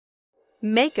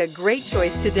Make a great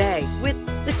choice today with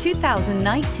the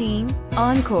 2019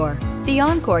 Encore. The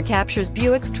Encore captures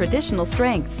Buick's traditional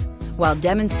strengths while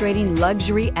demonstrating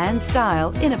luxury and style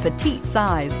in a petite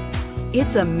size.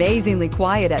 It's amazingly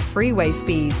quiet at freeway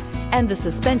speeds, and the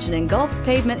suspension engulfs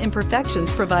pavement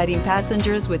imperfections, providing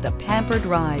passengers with a pampered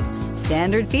ride.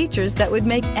 Standard features that would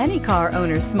make any car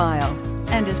owner smile,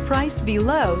 and is priced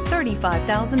below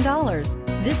 $35,000.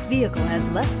 This vehicle has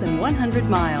less than 100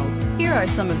 miles. Here are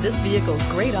some of this vehicle's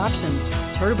great options: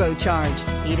 turbocharged,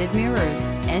 heated mirrors,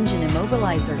 engine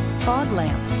immobilizer, fog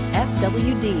lamps,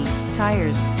 FWD,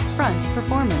 tires, front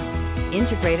performance,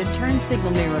 integrated turn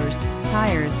signal mirrors,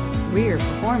 tires, rear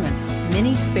performance,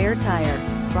 mini spare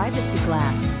tire, privacy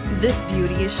glass. This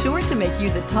beauty is sure to make you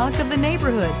the talk of the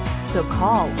neighborhood. So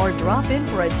call or drop in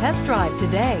for a test drive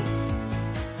today.